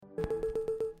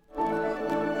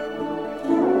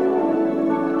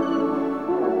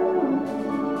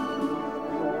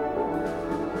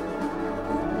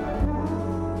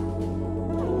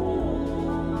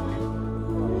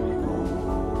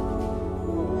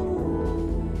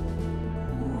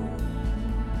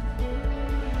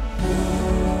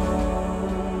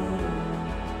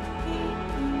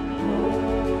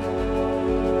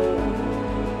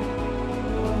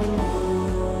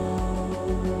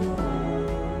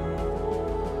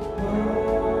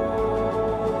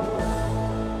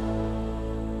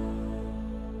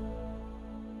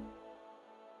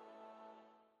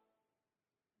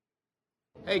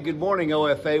Hey, good morning,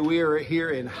 OFA. We are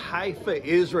here in Haifa,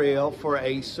 Israel for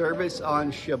a service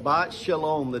on Shabbat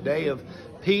Shalom, the day of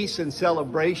peace and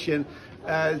celebration.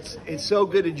 It's so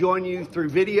good to join you through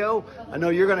video. I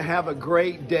know you're going to have a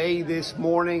great day this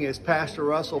morning as Pastor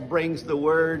Russell brings the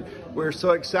word. We're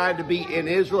so excited to be in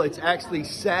Israel. It's actually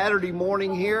Saturday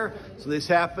morning here, so this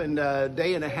happened a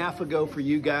day and a half ago for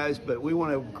you guys, but we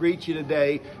want to greet you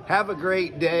today. Have a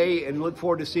great day and look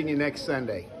forward to seeing you next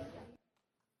Sunday.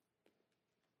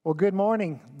 Well, good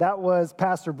morning. That was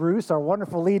Pastor Bruce, our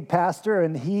wonderful lead pastor,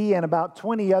 and he and about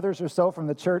 20 others or so from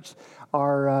the church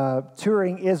are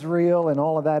touring Israel and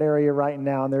all of that area right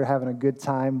now, and they're having a good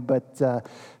time. But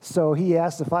so he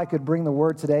asked if I could bring the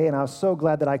word today, and I was so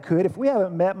glad that I could. If we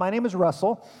haven't met, my name is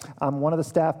Russell. I'm one of the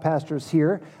staff pastors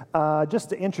here. Just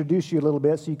to introduce you a little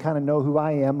bit so you kind of know who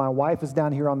I am, my wife is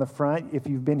down here on the front. If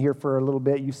you've been here for a little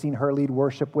bit, you've seen her lead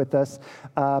worship with us.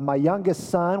 My youngest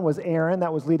son was Aaron,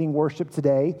 that was leading worship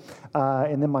today.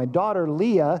 And then my daughter,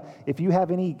 Leah, if you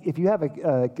have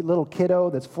a little kiddo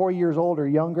that's 4 years old or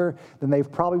younger, then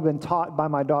they've probably been taught by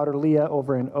my daughter, Leah,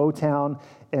 over in O-Town.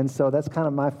 And so that's kind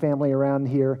of my family around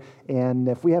here. And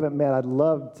if we haven't met, I'd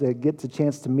love to get the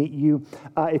chance to meet you.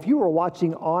 If you were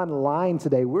watching online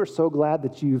today, we're so glad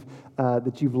that you've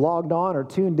logged on or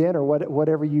tuned in or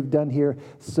whatever you've done here.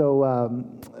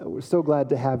 So we're so glad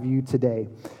to have you today.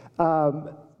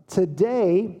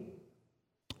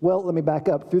 Well, let me back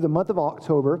up. Through the month of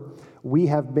October, we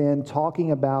have been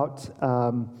talking about,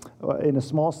 in a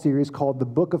small series called The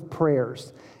Book of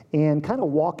Prayers, and kind of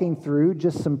walking through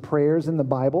just some prayers in the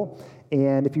Bible.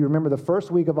 And if you remember the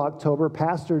first week of October,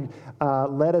 Pastor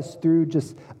led us through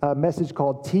just a message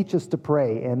called Teach Us to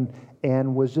Pray,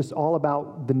 and was just all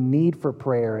about the need for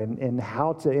prayer and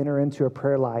how to enter into a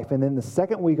prayer life. And then the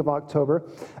second week of October,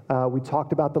 we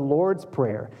talked about the Lord's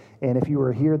Prayer. And if you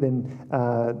were here, then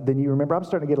you remember. I'm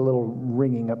starting to get a little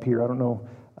ringing up here. I don't know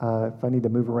if I need to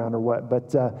move around or what.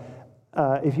 But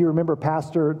if you remember,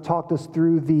 Pastor talked us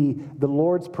through the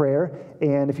Lord's Prayer.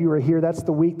 And if you were here, that's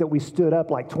the week that we stood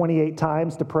up like 28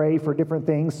 times to pray for different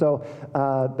things. So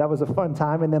that was a fun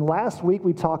time. And then last week,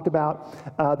 we talked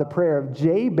about the prayer of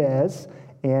Jabez.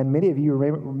 And many of you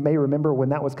may remember when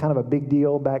that was kind of a big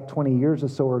deal back 20 years or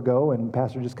so ago, and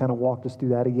Pastor just kind of walked us through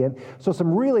that again. So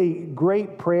some really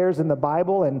great prayers in the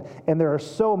Bible, and there are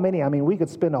so many. I mean, we could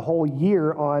spend a whole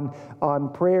year on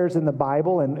prayers in the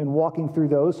Bible and walking through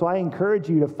those. So I encourage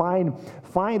you to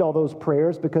find all those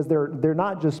prayers, because they're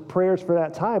not just prayers for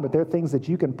that time, but they're things that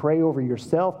you can pray over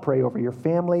yourself, pray over your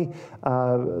family,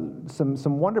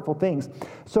 some wonderful things.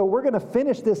 So we're going to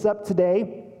finish this up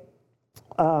today.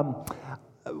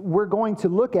 We're going to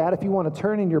look at, if you want to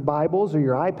turn in your Bibles or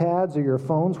your iPads or your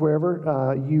phones,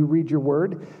 wherever you read your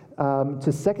word,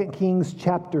 to 2 Kings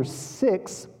chapter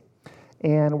 6.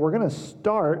 And we're going to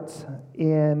start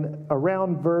in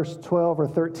around verse 12 or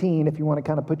 13, if you want to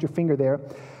kind of put your finger there.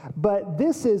 But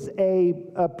this is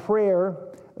a prayer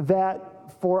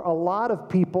that for a lot of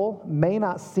people may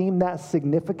not seem that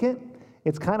significant.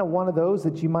 It's kind of one of those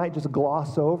that you might just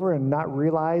gloss over and not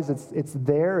realize it's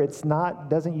there. It's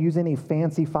not, doesn't use any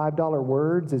fancy $5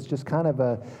 words. It's just kind of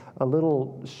a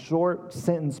little short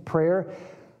sentence prayer.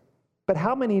 But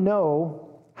how many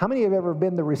have ever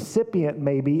been the recipient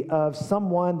maybe of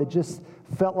someone that just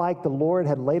felt like the Lord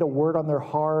had laid a word on their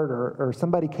heart, or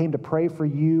somebody came to pray for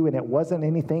you and it wasn't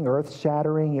anything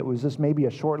earth-shattering, it was just maybe a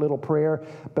short little prayer,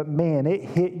 but man, it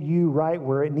hit you right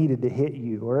where it needed to hit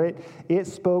you, or it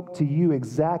spoke to you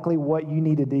exactly what you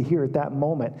needed to hear at that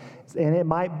moment. And it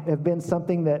might have been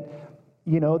something that,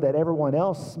 that everyone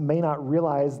else may not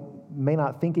realize, may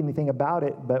not think anything about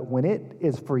it, but when it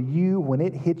is for you, when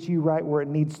it hits you right where it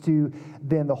needs to,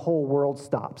 then the whole world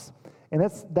stops. And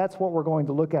that's what we're going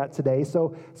to look at today.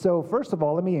 So first of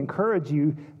all, let me encourage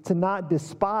you to not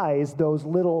despise those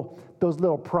little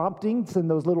promptings and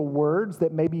those little words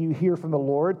that maybe you hear from the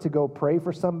Lord to go pray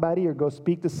for somebody or go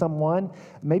speak to someone.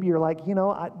 Maybe you're like,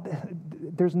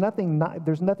 there's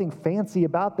nothing fancy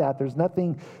about that. There's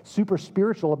nothing super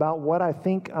spiritual about what I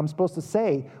think I'm supposed to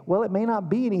say. Well, it may not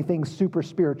be anything super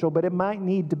spiritual, but it might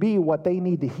need to be what they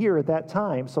need to hear at that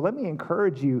time. So let me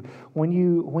encourage you, when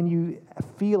you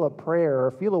feel a prayer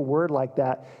or feel a word like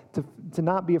that, to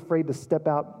not be afraid to step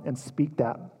out and speak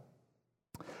that.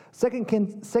 2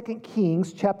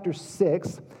 Kings chapter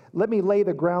 6, let me lay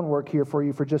the groundwork here for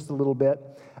you for just a little bit.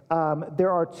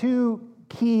 There are two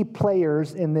key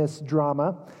players in this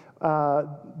drama.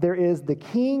 There is the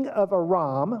king of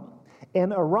Aram,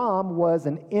 and Aram was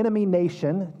an enemy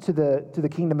nation to the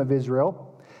kingdom of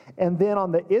Israel. And then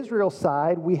on the Israel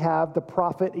side, we have the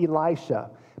prophet Elisha.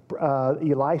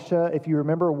 Elisha, if you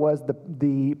remember, was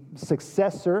the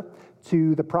successor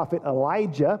to the prophet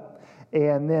Elijah.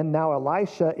 And then now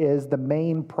Elisha is the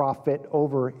main prophet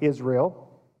over Israel.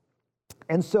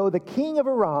 And so the king of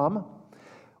Aram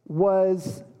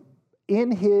was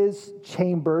in his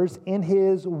chambers, in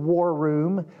his war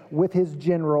room with his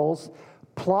generals,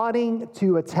 plotting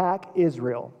to attack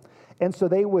Israel. And so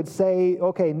they would say,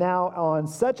 okay, now on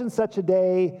such and such a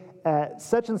day, at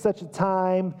such and such a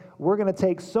time, we're going to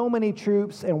take so many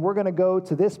troops and we're going to go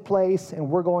to this place and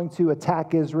we're going to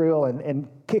attack Israel and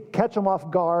catch them off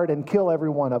guard and kill every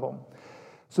one of them.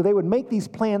 So they would make these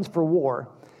plans for war.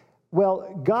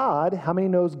 Well, God, how many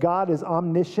knows God is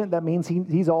omniscient? That means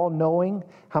he's all-knowing.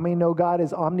 How many know God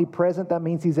is omnipresent? That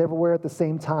means he's everywhere at the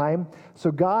same time.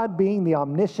 So God, being the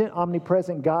omniscient,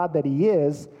 omnipresent God that he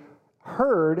is,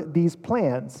 heard these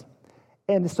plans.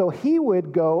 And so he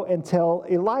would go and tell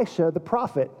Elisha, the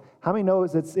prophet. How many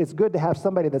knows it's good to have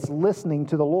somebody that's listening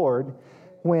to the Lord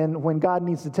when God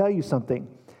needs to tell you something?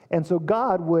 And so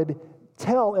God would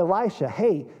tell Elisha,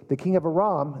 hey, the king of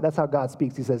Aram, that's how God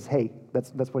speaks. He says, hey,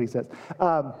 that's what he says.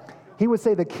 He would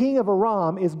say, the king of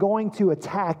Aram is going to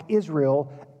attack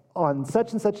Israel on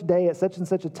such and such a day at such and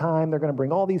such a time. They're going to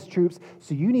bring all these troops.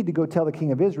 So you need to go tell the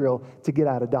king of Israel to get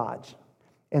out of Dodge.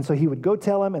 And so he would go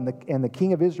tell him, and the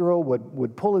king of Israel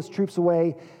would pull his troops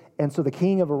away. And so the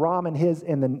king of Aram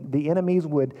and the enemies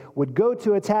would go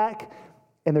to attack,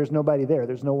 and there's nobody there.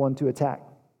 There's no one to attack.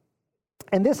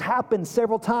 And this happened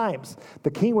several times.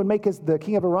 The king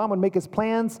of Aram would make his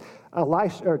plans.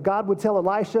 God would tell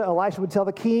Elisha would tell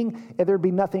the king, and there'd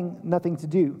be nothing to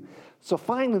do. So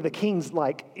finally, the king's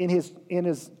like in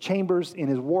his chambers, in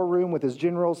his war room with his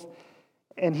generals,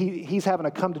 and he's having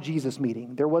a come to Jesus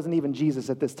meeting. There wasn't even Jesus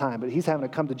at this time, but he's having a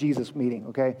come to Jesus meeting,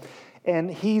 okay?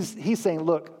 And he's saying,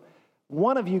 look,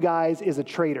 one of you guys is a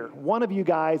traitor. One of you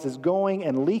guys is going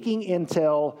and leaking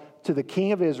intel to the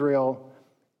king of Israel,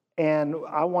 and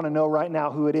I want to know right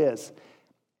now who it is.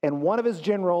 And one of his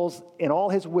generals, in all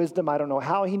his wisdom, I don't know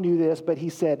how he knew this, but he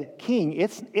said, King,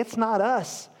 it's not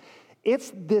us.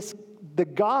 It's the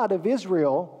God of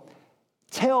Israel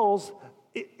tells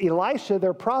Elisha,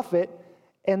 their prophet,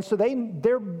 and so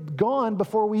they're gone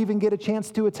before we even get a chance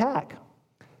to attack.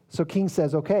 So king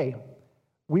says, okay,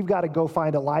 we've got to go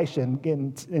find Elisha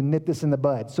and nip this in the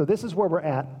bud. So this is where we're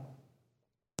at.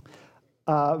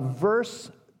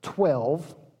 Verse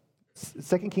 12,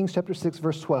 2 Kings chapter 6,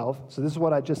 verse 12. So this is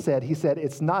what I just said. He said,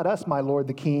 it's not us, my lord,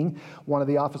 the king. One of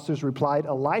the officers replied,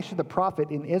 Elisha the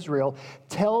prophet in Israel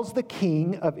tells the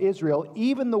king of Israel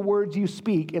even the words you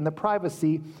speak in the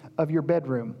privacy of your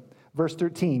bedroom. Verse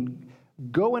 13,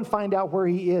 go and find out where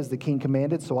he is, the king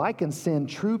commanded, so I can send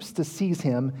troops to seize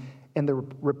him. And the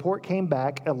report came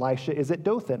back, Elisha is at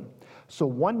Dothan. So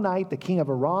one night the king of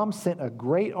Aram sent a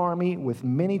great army with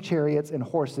many chariots and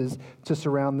horses to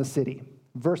surround the city.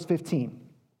 Verse 15,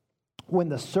 when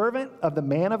the servant of the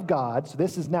man of God, so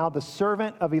this is now the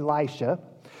servant of Elisha,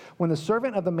 when the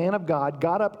servant of the man of God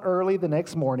got up early the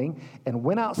next morning and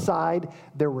went outside,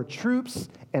 there were troops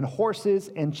and horses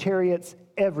and chariots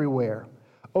everywhere.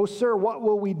 Oh, sir, what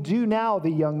will we do now? The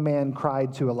young man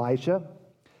cried to Elisha.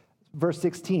 Verse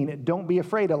 16, don't be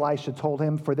afraid, Elisha told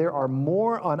him, for there are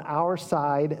more on our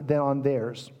side than on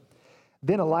theirs.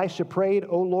 Then Elisha prayed,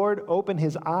 O Lord, open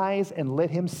his eyes and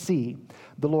let him see.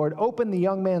 The Lord opened the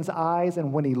young man's eyes,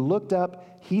 and when he looked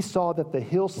up, he saw that the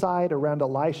hillside around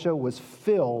Elisha was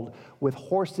filled with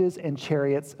horses and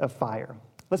chariots of fire.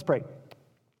 Let's pray.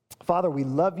 Father, we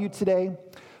love you today.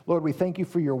 Lord, we thank you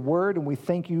for your word, and we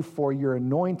thank you for your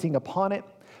anointing upon it.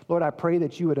 Lord, I pray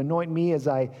that you would anoint me as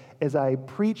I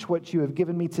preach what you have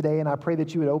given me today, and I pray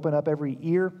that you would open up every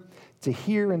ear to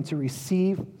hear and to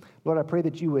receive. Lord, I pray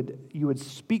that you would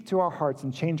speak to our hearts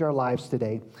and change our lives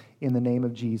today in the name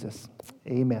of Jesus.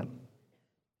 Amen.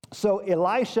 So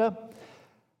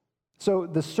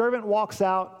the servant walks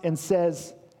out and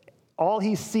says, all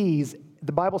he sees,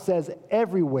 the Bible says,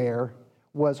 everywhere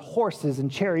was horses and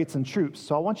chariots and troops.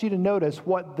 So I want you to notice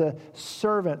what the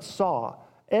servant saw.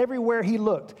 Everywhere he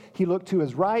looked to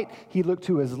his right, he looked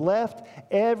to his left.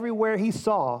 Everywhere he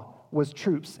saw was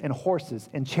troops and horses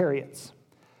and chariots.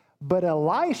 But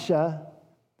Elisha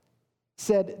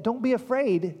said, don't be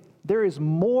afraid. There is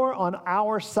more on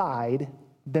our side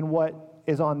than what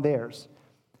is on theirs.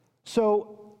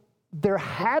 So there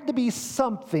had to be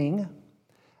something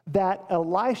that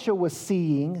Elisha was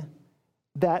seeing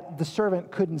that the servant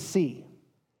couldn't see.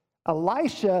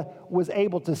 Elisha was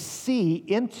able to see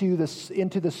into the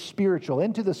spiritual,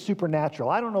 into the supernatural.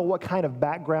 I don't know what kind of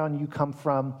background you come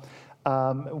from,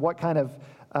 what kind of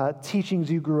teachings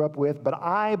you grew up with, but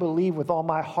I believe with all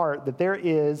my heart that there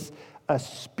is a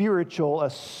spiritual, a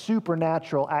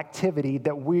supernatural activity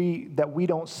that we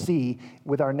don't see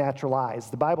with our natural eyes.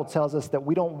 The Bible tells us that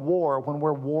we don't war when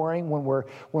we're warring, when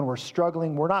we're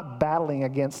struggling. We're not battling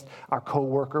against our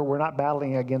coworker. We're not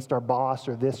battling against our boss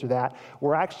or this or that.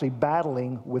 We're actually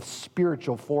battling with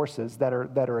spiritual forces that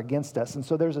are against us. And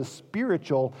so there's a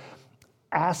spiritual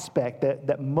aspect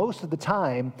that most of the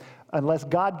time, unless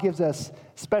God gives us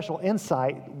special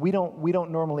insight, we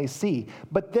don't normally see.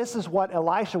 But this is what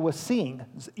Elisha was seeing.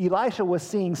 Elisha was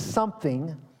seeing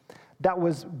something that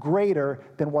was greater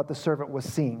than what the servant was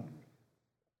seeing.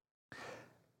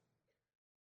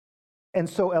 And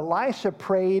so Elisha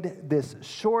prayed this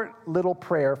short little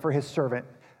prayer for his servant.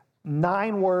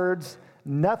 9 words,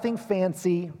 nothing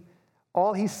fancy.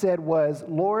 All he said was,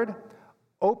 Lord,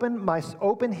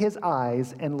 open his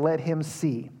eyes and let him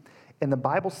see. And the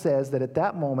Bible says that at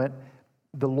that moment,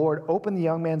 the Lord opened the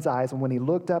young man's eyes, and when he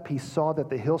looked up, he saw that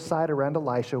the hillside around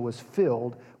Elisha was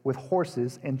filled with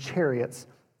horses and chariots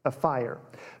of fire.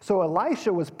 So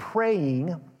Elisha was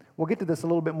praying, we'll get to this a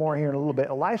little bit more here in a little bit.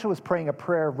 Elisha was praying a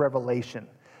prayer of revelation.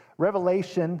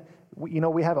 Revelation,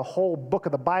 we have a whole book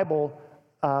of the Bible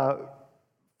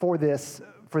for this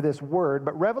word,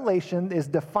 but revelation is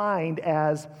defined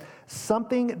as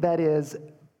something that is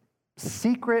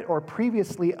secret or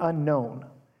previously unknown.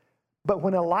 But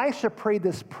when Elisha prayed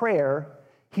this prayer,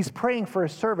 he's praying for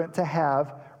his servant to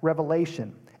have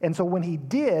revelation. And so when he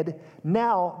did,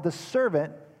 now the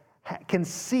servant can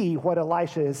see what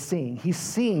Elisha is seeing. He's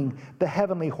seeing the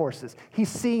heavenly horses. He's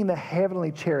seeing the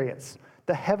heavenly chariots,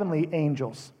 the heavenly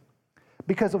angels,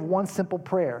 because of one simple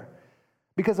prayer.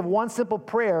 Because of one simple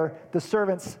prayer, the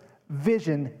servant's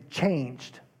vision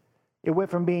changed. It went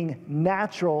from being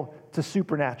natural to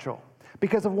supernatural.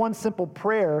 Because of one simple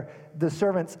prayer, the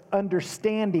servant's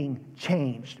understanding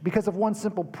changed. Because of one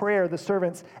simple prayer, the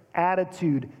servant's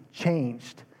attitude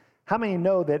changed. How many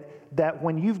know that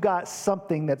when you've got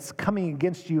something that's coming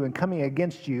against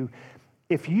you,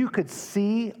 if you could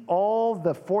see all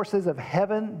the forces of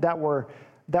heaven that were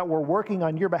working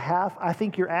on your behalf, I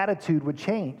think your attitude would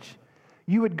change.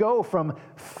 You would go from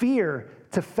fear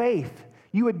to faith.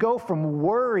 You would go from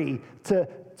worry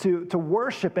to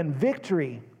worship and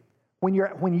victory when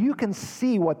you can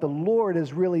see what the Lord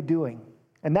is really doing.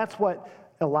 And that's what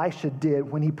Elisha did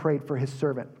when he prayed for his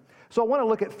servant. So I want to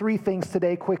look at 3 things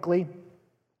today quickly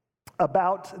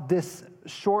about this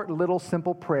short, little,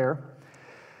 simple prayer.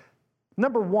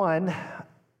 Number 1,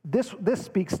 this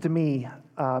speaks to me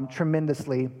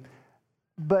tremendously,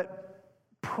 but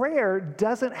prayer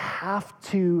doesn't have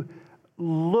to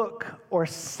look or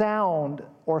sound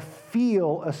or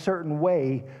feel a certain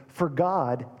way for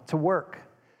God to work.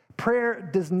 Prayer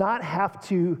doesn't have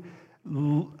to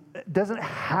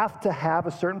have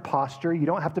a certain posture. You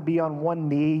don't have to be on one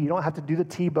knee. You don't have to do the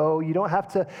T-bow. You don't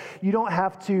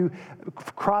have to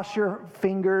cross your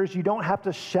fingers. You don't have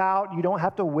to shout. You don't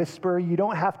have to whisper. You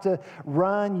don't have to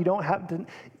run. You don't have to.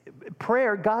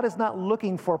 Prayer, God is not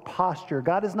looking for posture.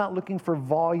 God is not looking for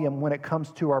volume when it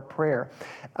comes to our prayer.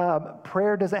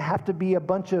 Prayer doesn't have to be a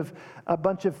bunch of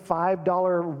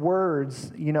 $5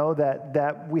 words,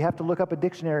 that we have to look up a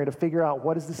dictionary to figure out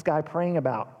what is this guy praying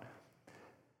about.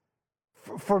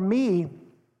 For me,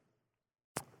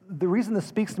 the reason this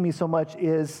speaks to me so much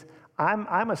is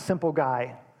I'm a simple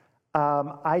guy.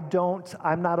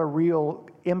 I'm not a real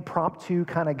impromptu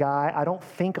kind of guy. I don't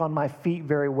think on my feet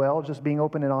very well, just being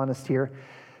open and honest here.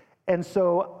 And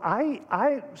so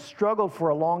I struggled for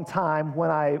a long time when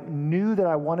I knew that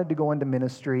I wanted to go into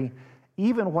ministry.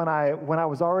 Even when I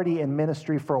was already in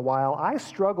ministry for a while, I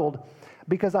struggled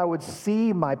because I would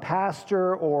see my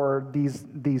pastor or these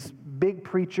big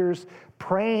preachers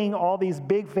praying all these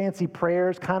big fancy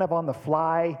prayers kind of on the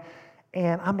fly.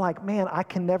 And I'm like, man, I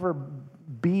can never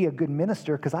be a good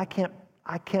minister because I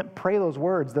can't pray those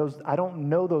words. I don't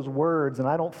know those words, and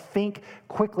I don't think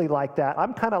quickly like that.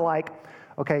 I'm kind of like,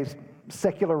 okay,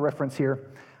 secular reference here.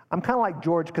 I'm kind of like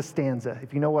George Costanza,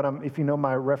 if you know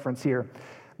my reference here.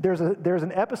 There's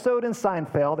an episode in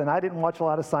Seinfeld, and I didn't watch a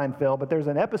lot of Seinfeld, but there's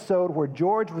an episode where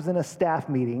George was in a staff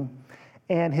meeting,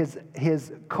 and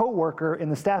his coworker in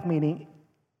the staff meeting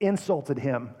insulted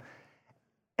him,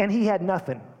 and he had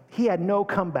nothing. He had no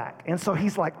comeback. And so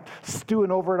he's like stewing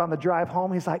over it on the drive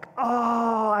home. He's like,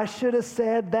 oh, I should have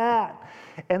said that.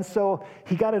 And so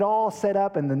he got it all set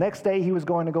up, and the next day he was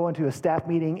going to go into a staff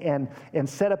meeting and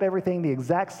set up everything the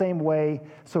exact same way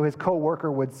so his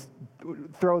coworker would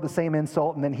throw the same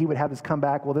insult, and then he would have his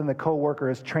comeback. Well, then the coworker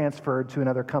is transferred to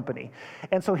another company.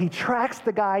 And so he tracks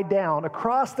the guy down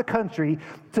across the country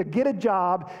to get a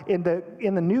job in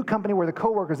the new company where the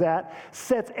coworker's at,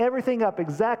 sets everything up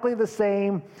exactly the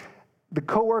same, The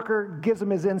coworker gives him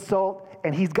his insult,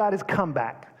 and he's got his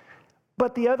comeback.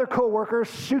 But the other coworker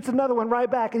shoots another one right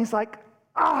back, and he's like,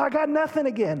 I got nothing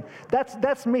again.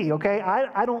 That's me, okay?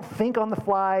 I don't think on the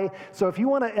fly. So if you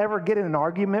want to ever get in an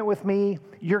argument with me,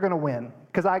 you're going to win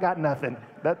because I got nothing.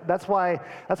 That's why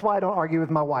I don't argue with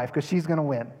my wife, because she's going to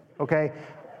win, okay?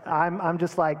 I'm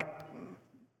just like,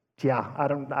 yeah,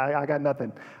 I got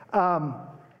nothing.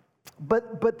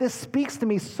 But this speaks to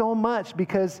me so much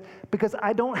because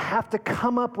I don't have to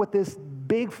come up with this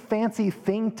big fancy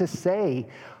thing to say.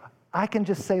 I can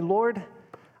just say, Lord,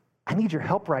 I need your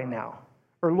help right now.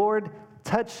 Or Lord,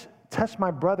 touch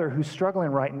my brother who's struggling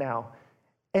right now.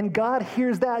 And God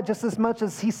hears that just as much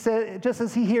as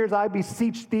he hears, I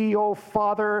beseech thee, O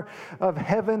Father of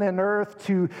heaven and earth,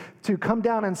 to come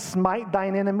down and smite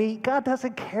thine enemy. God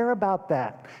doesn't care about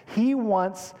that. He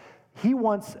wants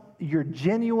your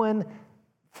genuine,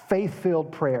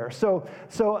 faith-filled prayer. So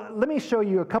let me show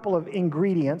you a couple of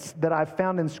ingredients that I've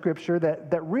found in Scripture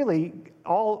that really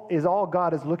all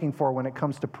God is looking for when it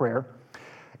comes to prayer.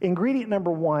 Ingredient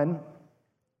number one,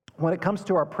 when it comes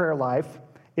to our prayer life,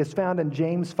 is found in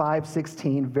James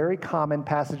 5:16, very common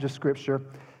passage of Scripture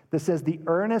that says, the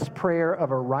earnest prayer of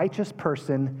a righteous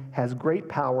person has great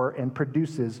power and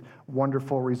produces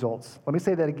wonderful results. Let me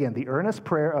say that again. The earnest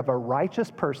prayer of a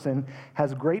righteous person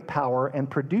has great power and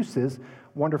produces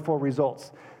wonderful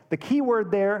results. The key word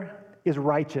there is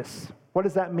righteous. What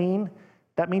does that mean?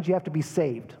 That means you have to be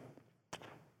saved.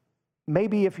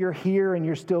 Maybe if you're here and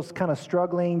you're still kind of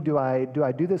struggling, do I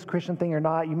do this Christian thing or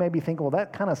not? You may be thinking, well,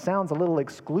 that kind of sounds a little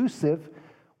exclusive.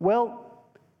 Well,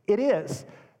 it is.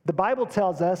 The Bible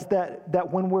tells us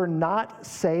that when we're not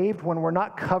saved, when we're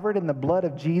not covered in the blood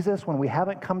of Jesus, when we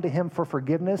haven't come to him for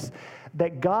forgiveness,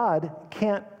 that God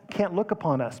can't look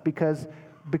upon us because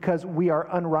we are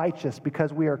unrighteous,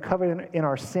 because we are covered in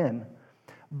our sin.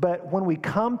 But when we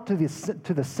come to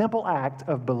the simple act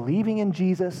of believing in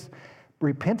Jesus,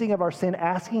 repenting of our sin,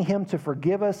 asking him to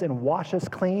forgive us and wash us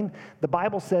clean, the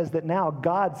Bible says that now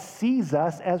God sees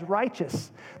us as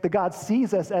righteous. That God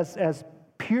sees us as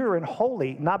pure and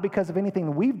holy, not because of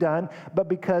anything we've done, but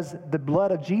because the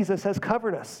blood of Jesus has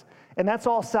covered us. And that's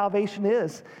all salvation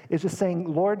is just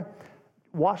saying, Lord,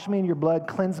 wash me in your blood,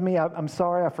 cleanse me, I'm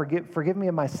sorry, forgive me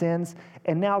of my sins.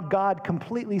 And now God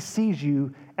completely sees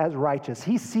you as righteous.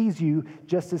 He sees you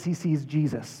just as he sees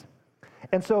Jesus.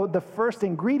 And so the first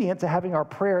ingredient to having our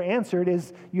prayer answered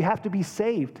is you have to be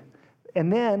saved.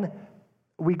 And then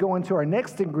we go into our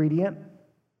next ingredient,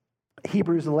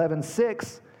 Hebrews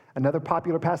 11:6, another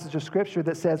popular passage of Scripture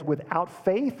that says, without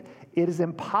faith, it is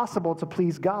impossible to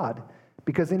please God,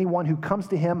 because anyone who comes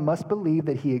to him must believe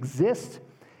that he exists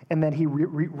and that he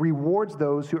rewards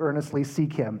those who earnestly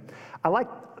seek him. I like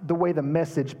the way the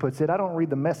Message puts it. I don't read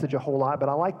the Message a whole lot, but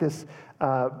I like this,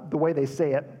 the way they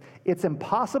say it. It's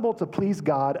impossible to please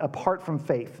God apart from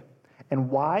faith.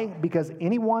 And why? Because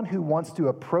anyone who wants to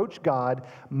approach God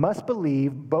must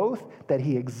believe both that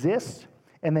he exists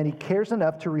and that he cares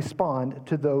enough to respond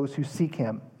to those who seek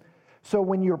him. So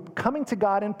when you're coming to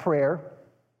God in prayer,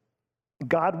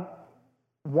 God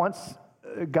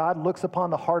looks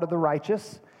upon the heart of the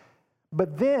righteous,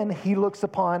 but then he looks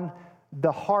upon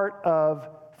the heart of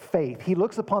faith. He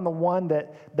looks upon the one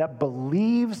that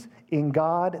believes in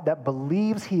God, that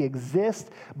believes he exists,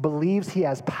 believes he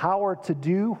has power to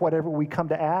do whatever we come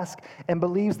to ask, and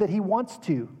believes that he wants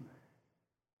to.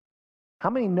 How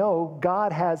many know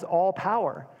God has all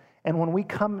power? And when we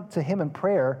come to him in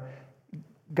prayer,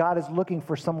 God is looking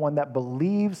for someone that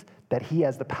believes that he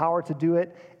has the power to do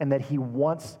it and that he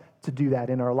wants to do that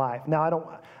in our life.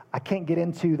 Now, I can't get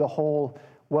into the whole,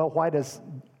 well, why does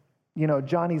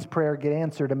Johnny's prayer get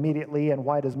answered immediately, and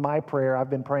why does my prayer, I've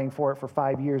been praying for it for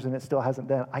 5 years and it still hasn't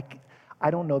done?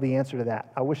 I don't know the answer to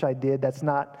that. I wish I did. That's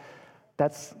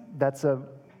a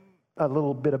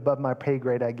little bit above my pay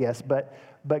grade, I guess.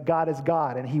 But God is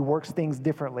God, and he works things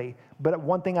differently. But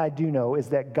one thing I do know is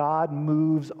that God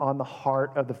moves on the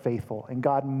heart of the faithful, and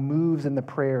God moves in the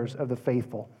prayers of the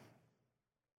faithful.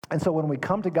 And so when we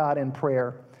come to God in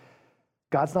prayer,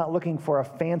 God's not looking for a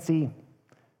fancy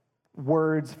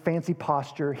words, fancy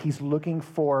posture. He's looking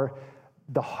for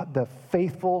the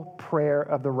faithful prayer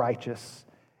of the righteous,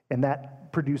 and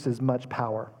that produces much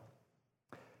power.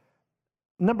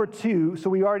 Number two, so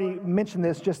we already mentioned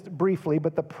this just briefly,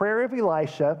 but the prayer of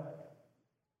Elisha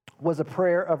was a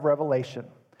prayer of revelation.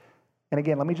 And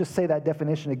again, let me just say that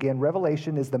definition again.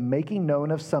 Revelation is the making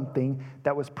known of something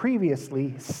that was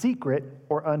previously secret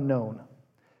or unknown.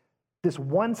 This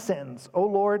one sentence, "O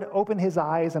Lord, open his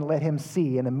eyes and let him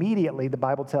see." And immediately, the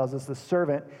Bible tells us, the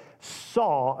servant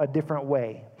saw a different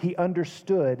way. He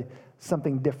understood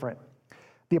something different.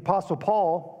 The Apostle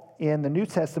Paul, in the New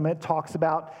Testament talks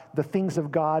about the things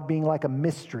of God being like a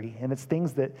mystery, and it's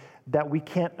things that we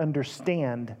can't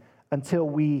understand until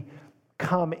we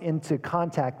come into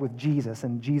contact with Jesus,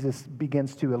 and Jesus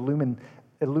begins to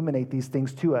illuminate these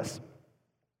things to us.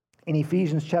 In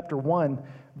Ephesians chapter 1,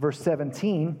 verse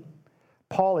 17,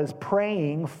 Paul is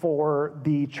praying for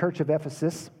the church of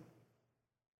Ephesus.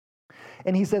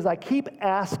 And he says, I keep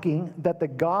asking that the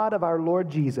God of our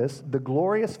Lord Jesus, the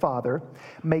glorious Father,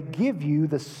 may give you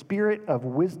the spirit of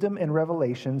wisdom and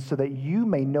revelation so that you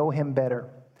may know him better.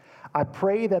 I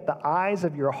pray that the eyes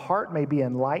of your heart may be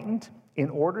enlightened in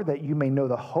order that you may know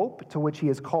the hope to which he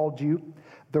has called you,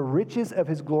 the riches of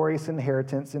his glorious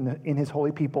inheritance in his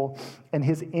holy people, and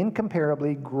his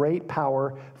incomparably great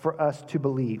power for us to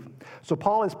believe. So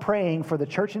Paul is praying for the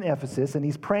church in Ephesus, and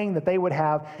he's praying that they would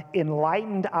have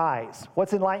enlightened eyes.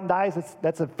 What's enlightened eyes?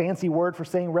 That's a fancy word for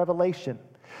saying revelation.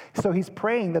 So he's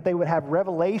praying that they would have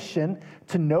revelation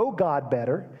to know God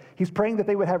better. He's praying that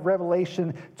they would have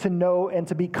revelation to know and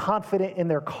to be confident in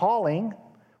their calling.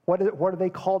 What are they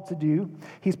called to do?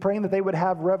 He's praying that they would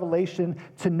have revelation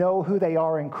to know who they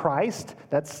are in Christ.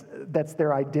 That's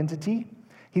their identity.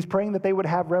 He's praying that they would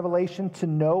have revelation to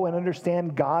know and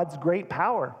understand God's great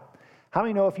power. How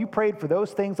many know if you prayed for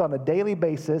those things on a daily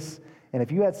basis, and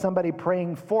if you had somebody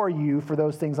praying for you for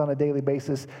those things on a daily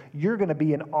basis, you're going to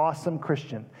be an awesome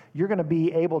Christian. You're going to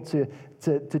be able to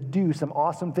do some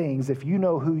awesome things if you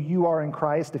know who you are in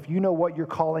Christ, if you know what your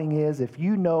calling is, if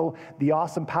you know the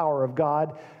awesome power of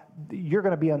God, you're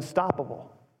going to be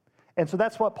unstoppable. And so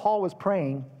that's what Paul was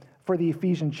praying for the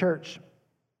Ephesian church.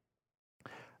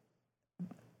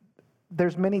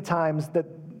 There's many times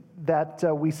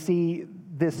that we see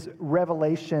this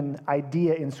revelation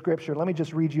idea in Scripture. Let me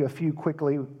just read you a few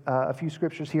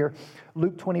scriptures here.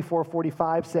 Luke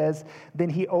 24:45 says, then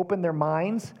he opened their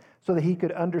minds so that he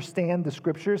could understand the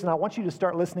Scriptures. And I want you to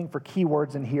start listening for key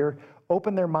words in here.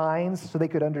 Open their minds so they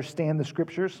could understand the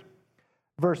Scriptures.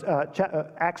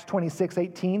 Acts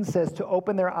 26:18 says to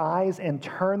open their eyes and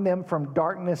turn them from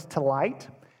darkness to light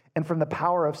and from the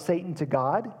power of Satan to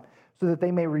God, so that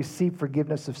they may receive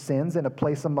forgiveness of sins and a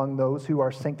place among those who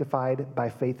are sanctified by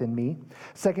faith in me.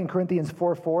 2 Corinthians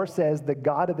 4:4 says, the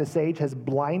God of this age has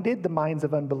blinded the minds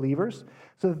of unbelievers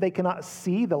so that they cannot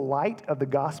see the light of the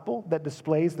gospel that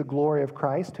displays the glory of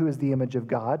Christ, who is the image of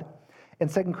God. And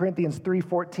 2 Corinthians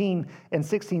 3:14 and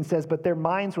 16 says, but their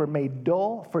minds were made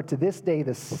dull, for to this day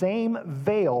the same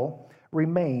veil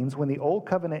remains when the old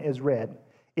covenant is read.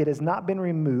 It has not been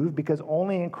removed because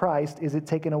only in Christ is it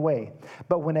taken away.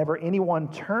 But whenever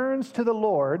anyone turns to the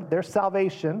Lord, their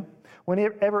salvation,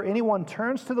 whenever anyone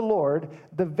turns to the Lord,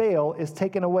 the veil is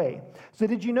taken away. So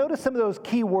did you notice some of those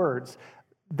key words?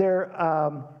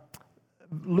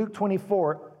 Luke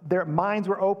 24, their minds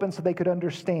were open so they could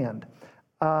understand.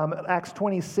 Acts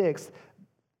 26,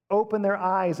 open their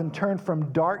eyes and turn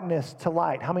from darkness to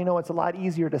light. How many know it's a lot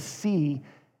easier to see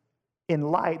in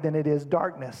light than it is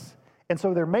darkness? And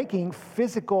so they're making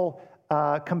physical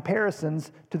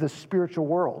comparisons to the spiritual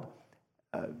world.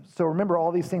 So remember,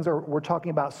 all these things we're talking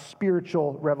about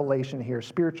spiritual revelation here,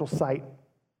 spiritual sight.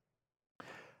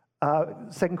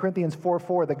 2 Corinthians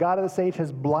 4:4, the God of this age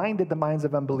has blinded the minds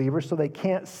of unbelievers so they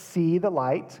can't see the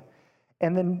light.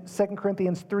 And then 2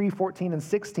 Corinthians 3:14 and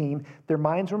 16, their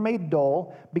minds were made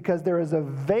dull because there is a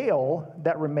veil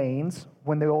that remains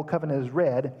when the old covenant is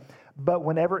read. But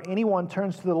whenever anyone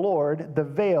turns to the Lord, the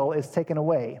veil is taken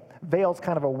away. Veil is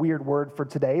kind of a weird word for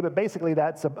today, but basically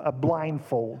that's a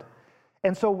blindfold.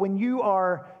 And so when you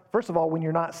are, first of all, when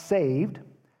you're not saved,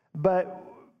 but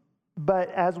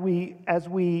as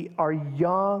we are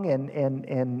young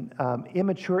and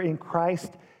immature in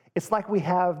Christ, it's like we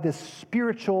have this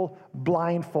spiritual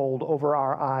blindfold over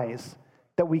our eyes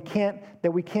that we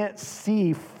can't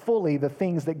see fully the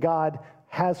things that God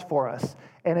has for us.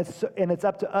 And it's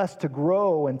up to us to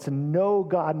grow and to know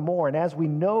God more. And as we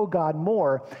know God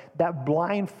more, that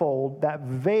blindfold, that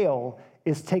veil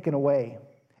is taken away.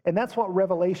 And that's what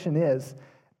revelation is.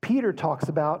 Peter talks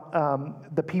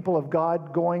about the people of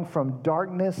God going from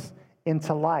darkness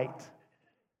into light.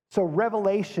 So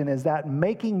revelation is that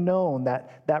making known,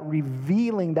 that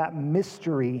revealing that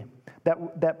mystery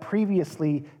that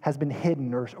previously has been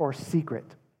hidden or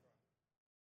secret.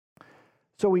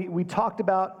 So we talked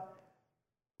about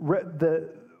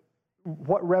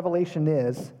what revelation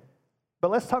is, but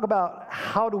let's talk about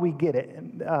how do we get it.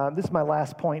 And this is my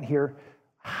last point here.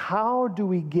 How do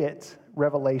we get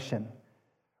revelation?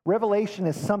 Revelation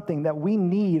is something that we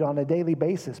need on a daily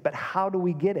basis, but how do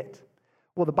we get it?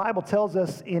 Well, the Bible tells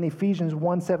us in Ephesians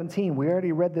 1:17, we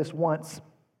already read this once.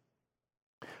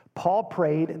 Paul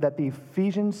prayed that the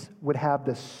Ephesians would have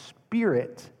the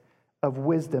spirit of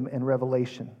wisdom and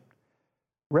revelation.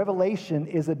 Revelation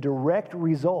is a direct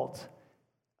result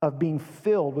of being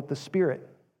filled with the Spirit.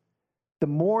 The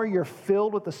more you're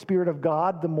filled with the Spirit of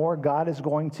God, the more God is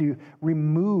going to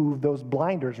remove those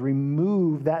blinders,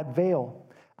 remove that veil.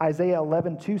 Isaiah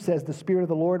 11:2 says, the Spirit of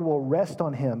the Lord will rest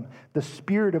on him, the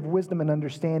Spirit of wisdom and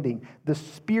understanding, the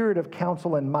Spirit of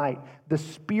counsel and might, the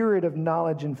Spirit of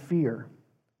knowledge and fear.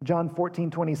 John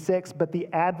 14:26, but the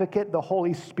Advocate, the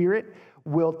Holy Spirit,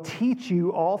 will teach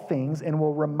you all things and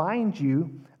will remind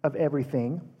you of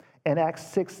everything. And Acts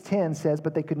 6:10 says,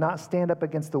 but they could not stand up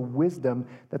against the wisdom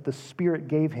that the Spirit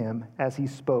gave him as he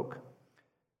spoke.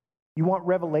 You want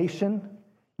revelation?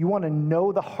 You want to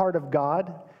know the heart of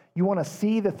God? You want to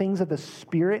see the things of the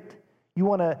Spirit? You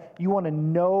want to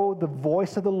know the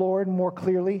voice of the Lord more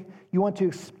clearly? You want to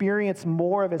experience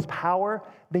more of his power?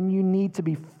 Then you need to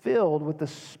be filled with the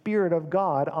Spirit of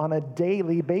God on a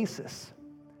daily basis.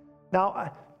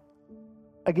 Now,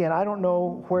 again, I don't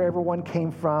know where everyone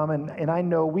came from, and I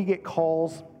know we get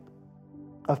calls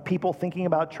of people thinking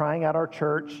about trying out our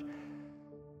church,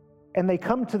 and they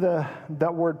come to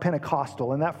that word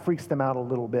Pentecostal, and that freaks them out a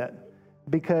little bit.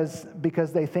 Because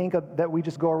they think that we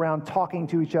just go around talking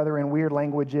to each other in weird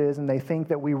languages, and they think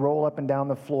that we roll up and down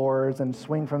the floors and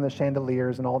swing from the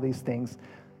chandeliers and all these things.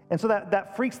 And so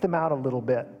that freaks them out a little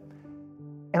bit.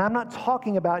 And I'm not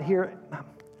talking about here,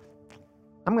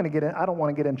 I don't want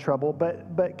to get in trouble,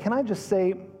 but can I just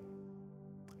say,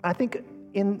 I think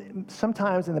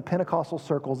sometimes in the Pentecostal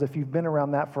circles, if you've been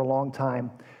around that for a long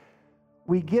time,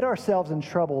 we get ourselves in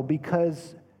trouble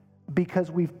because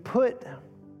we've put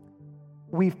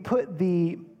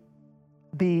the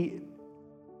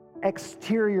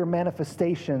exterior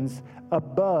manifestations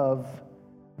above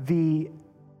the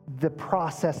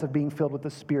process of being filled with the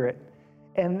Spirit.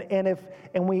 And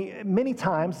we many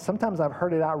times, sometimes I've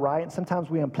heard it outright, and sometimes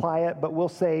we imply it, but we'll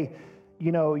say,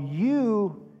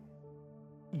 you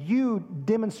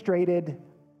demonstrated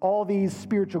all these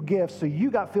spiritual gifts, so you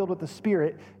got filled with the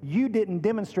Spirit. You didn't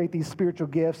demonstrate these spiritual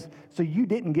gifts, so you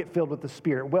didn't get filled with the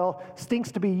Spirit. Well,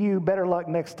 stinks to be you, better luck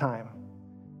next time.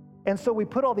 And so we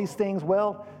put all these things,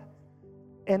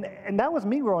 and that was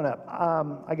me growing up.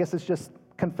 I guess it's just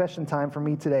confession time for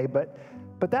me today, but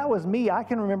that was me. I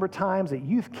can remember times at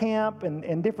youth camp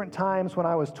and different times when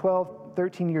I was 12,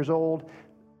 13 years old,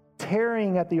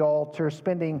 tearing at the altar,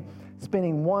 spending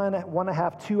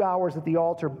 1.5, 2 hours at the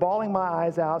altar, bawling my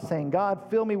eyes out, saying, God,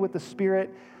 fill me with the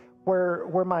Spirit,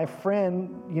 where my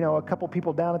friend, a couple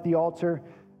people down at the altar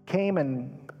came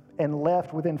and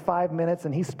left within 5 minutes,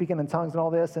 and he's speaking in tongues and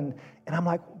all this, and I'm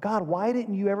like, God, why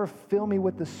didn't you ever fill me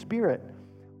with the Spirit?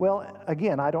 Well,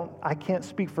 again, I can't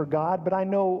speak for God, but I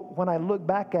know when I look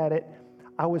back at it,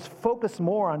 I was focused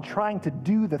more on trying to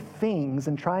do the things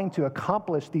and trying to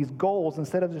accomplish these goals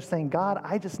instead of just saying, God,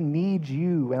 I just need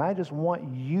you, and I just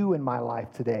want you in my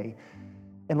life today,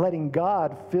 and letting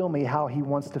God fill me how he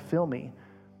wants to fill me.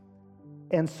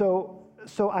 And so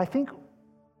I think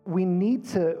we need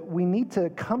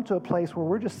to come to a place where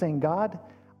we're just saying, God,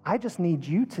 I just need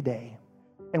you today.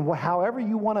 And however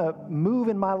you want to move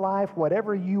in my life,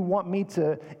 whatever you want me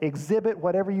to exhibit,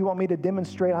 whatever you want me to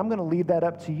demonstrate, I'm going to leave that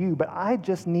up to you. But I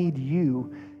just need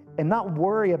you, and not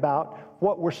worry about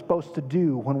what we're supposed to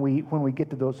do when we get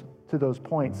to those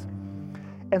points.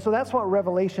 And so that's what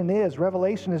revelation is.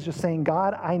 Revelation is just saying,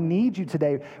 God, I need you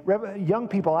today. Young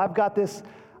people, I've got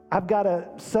a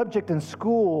subject in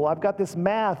school, I've got this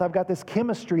math, I've got this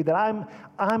chemistry that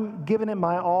I'm giving it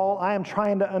my all. I am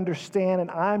trying to understand, and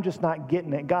I'm just not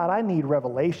getting it. God, I need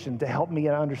revelation to help me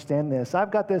understand this. I've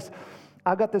got this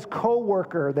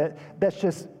coworker that's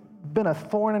just been a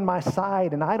thorn in my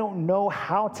side, and I don't know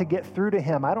how to get through to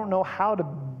him. I don't know how to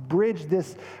bridge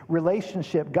this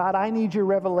relationship. God, I need your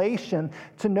revelation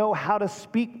to know how to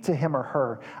speak to him or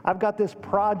her. I've got this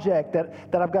project that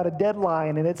I've got a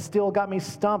deadline, and it's still got me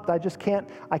stumped. I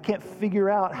can't figure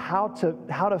out how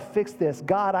to fix this.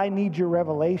 God, I need your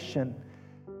revelation.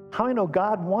 How I know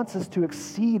God wants us to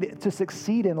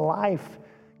succeed in life.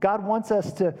 God wants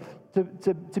us to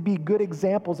be good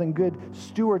examples and good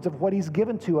stewards of what he's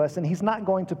given to us, and he's not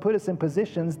going to put us in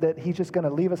positions that he's just going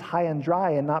to leave us high and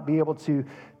dry and not be able to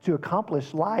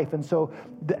accomplish life. And so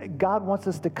God wants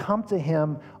us to come to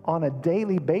him on a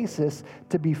daily basis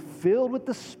to be filled with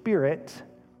the Spirit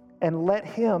and let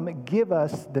him give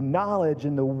us the knowledge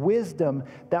and the wisdom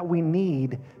that we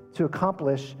need to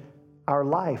accomplish our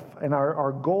life and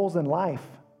our goals in life.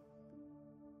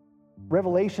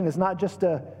 Revelation is not just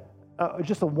a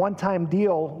one-time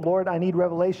deal. Lord, I need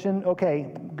revelation.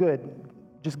 Okay, good.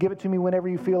 Just give it to me whenever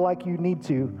you feel like you need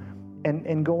to,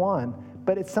 and go on.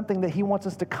 But it's something that he wants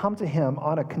us to come to him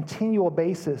on a continual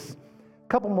basis.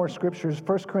 couple more scriptures.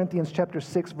 1 Corinthians chapter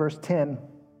 6, verse 10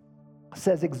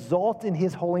 says, exalt in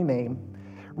his holy name.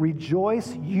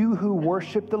 Rejoice, you who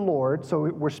worship the Lord. So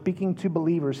we're speaking to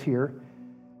believers here.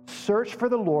 Search for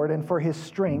the Lord and for his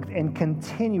strength and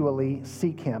continually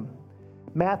seek him.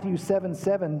 Matthew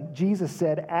 7:7, Jesus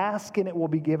said, ask and it will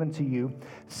be given to you.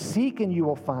 Seek and you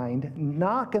will find.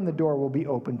 Knock and the door will be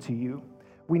open to you.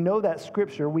 We know that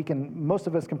scripture. Most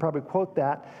of us can probably quote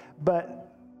that. But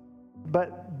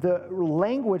the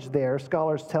language there,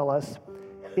 scholars tell us,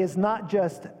 is not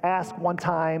just ask one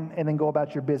time and then go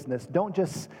about your business. Don't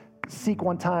just seek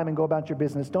one time and go about your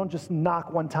business. Don't just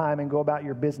knock one time and go about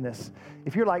your business.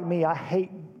 If you're like me, I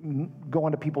hate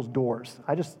going to people's doors.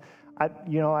 I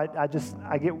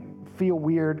feel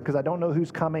weird because I don't know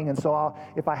who's coming, and so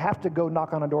if I have to go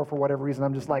knock on a door for whatever reason,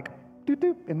 I'm just like,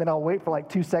 doot, and then I'll wait for like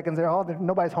 2 seconds there. Oh,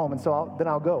 nobody's home, and so then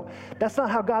I'll go. That's not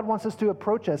how God wants us to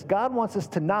approach us. God wants us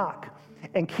to knock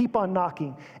and keep on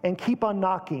knocking and keep on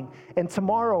knocking. And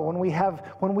tomorrow, when we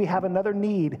have another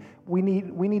need, we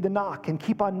need to knock and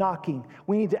keep on knocking.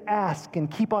 We need to ask and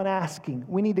keep on asking.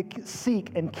 We need to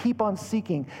seek and keep on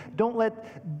seeking. Don't let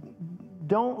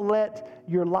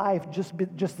your life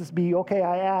just be, okay,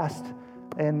 I asked,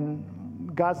 and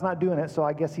God's not doing it, so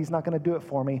I guess he's not going to do it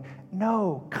for me.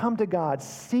 No, come to God,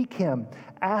 seek him,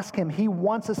 ask him. He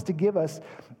wants us to give us,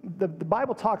 the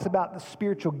Bible talks about the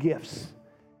spiritual gifts.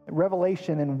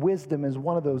 Revelation and wisdom is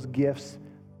one of those gifts.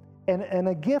 And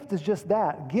a gift is just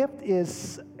that.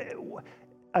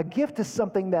 A gift is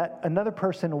something that another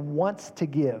person wants to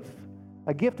give.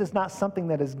 A gift is not something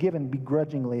that is given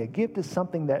begrudgingly. A gift is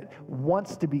something that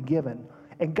wants to be given.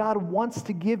 And God wants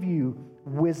to give you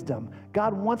wisdom.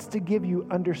 God wants to give you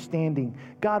understanding.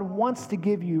 God wants to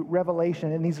give you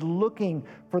revelation. And he's looking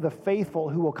for the faithful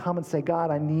who will come and say,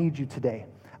 God, I need you today.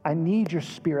 I need your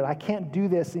spirit. I can't do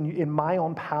this in my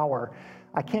own power.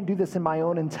 I can't do this in my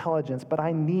own intelligence, but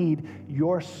I need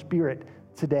your spirit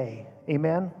today.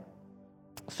 Amen?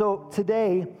 So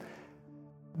today,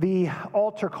 the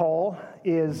altar call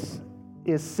is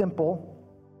simple.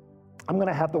 I'm going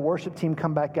to have the worship team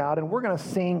come back out, and we're going to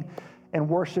sing and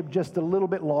worship just a little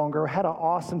bit longer. I had an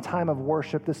awesome time of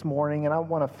worship this morning, and I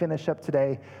want to finish up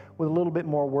today with a little bit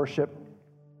more worship.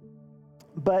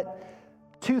 But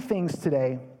two things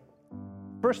today.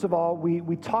 First of all,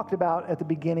 we talked about at the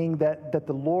beginning that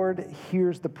the Lord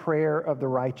hears the prayer of the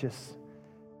righteous,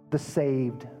 the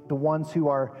saved, the ones who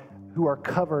are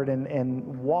covered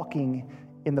and walking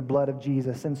in the blood of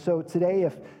Jesus. And so today,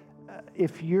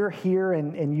 if you're here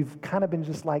and you've kind of been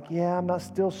just like, yeah, I'm not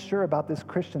still sure about this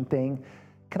Christian thing,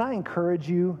 can I encourage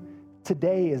you,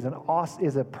 today is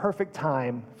a perfect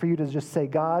time for you to just say,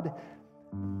 God,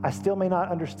 I still may not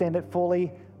understand it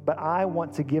fully, but I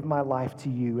want to give my life to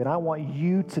you, and I want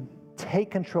you to take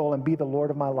control and be the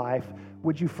Lord of my life.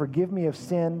 Would you forgive me of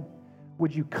sin?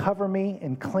 Would you cover me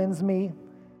and cleanse me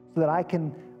so that I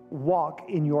can walk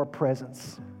in your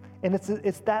presence? And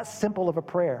it's that simple of a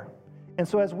prayer. And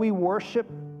so as we worship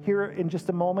here in just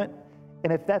a moment,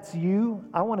 and if that's you,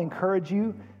 I want to encourage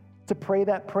you to pray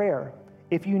that prayer.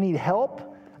 If you need help,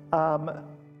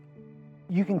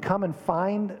 you can come and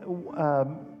find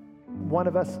one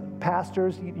of us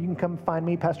pastors. You can come find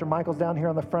me. Pastor Michael's down here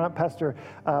on the front. Pastor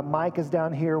Mike is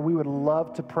down here. We would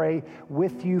love to pray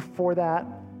with you for that.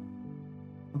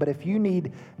 But if you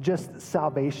need just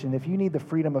salvation, if you need the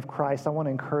freedom of Christ, I want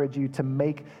to encourage you to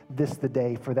make this the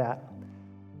day for that.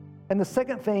 And the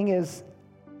second thing is,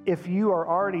 if you are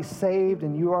already saved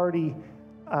and you already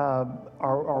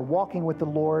are walking with the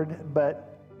Lord,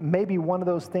 but maybe one of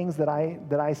those things that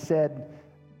I said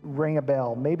ring a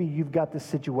bell. Maybe you've got this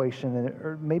situation,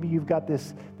 or maybe you've got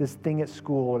this thing at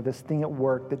school or this thing at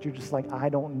work that you're just like, I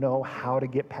don't know how to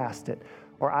get past it.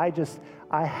 Or I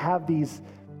have these,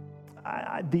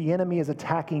 the enemy is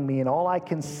attacking me, and all I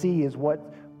can see is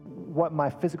what my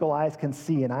physical eyes can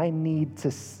see, and I need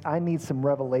some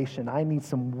revelation. I need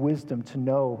some wisdom to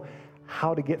know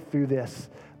how to get through this.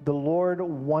 The Lord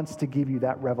wants to give you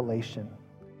that revelation.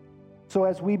 So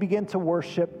as we begin to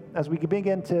worship, as we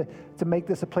begin to make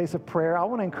this a place of prayer, I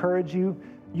want to encourage you.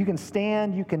 You can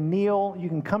stand, you can kneel, you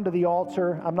can come to the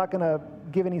altar. I'm not going to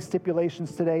give any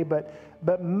stipulations today, but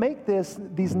make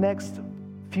these next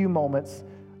few moments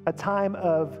a time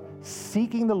of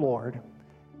seeking the Lord,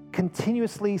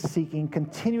 continuously seeking,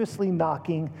 continuously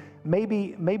knocking.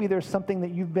 Maybe there's something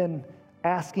that you've been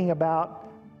asking about.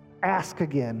 Ask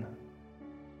again.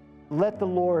 Let the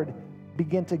Lord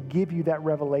begin to give you that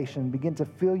revelation, begin to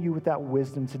fill you with that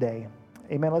wisdom today.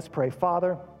 Amen. Let's pray.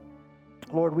 Father,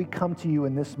 Lord, we come to you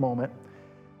in this moment.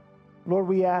 Lord,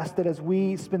 we ask that as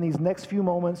we spend these next few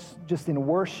moments just in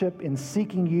worship, in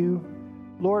seeking you,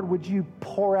 Lord, would you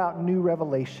pour out new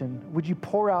revelation? Would you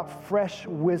pour out fresh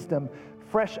wisdom,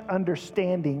 fresh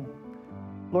understanding?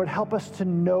 Lord, help us to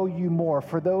know you more.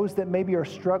 For those that maybe are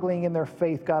struggling in their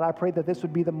faith, God, I pray that this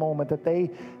would be the moment that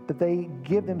they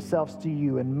give themselves to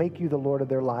you and make you the Lord of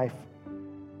their life.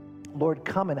 Lord,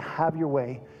 come and have your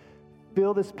way.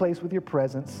 Fill this place with your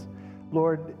presence.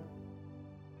 Lord,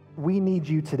 we need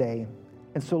you today.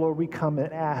 And so, Lord, we come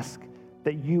and ask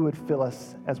that you would fill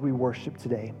us as we worship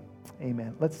today.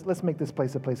 Amen. Let's make this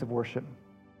place a place of worship.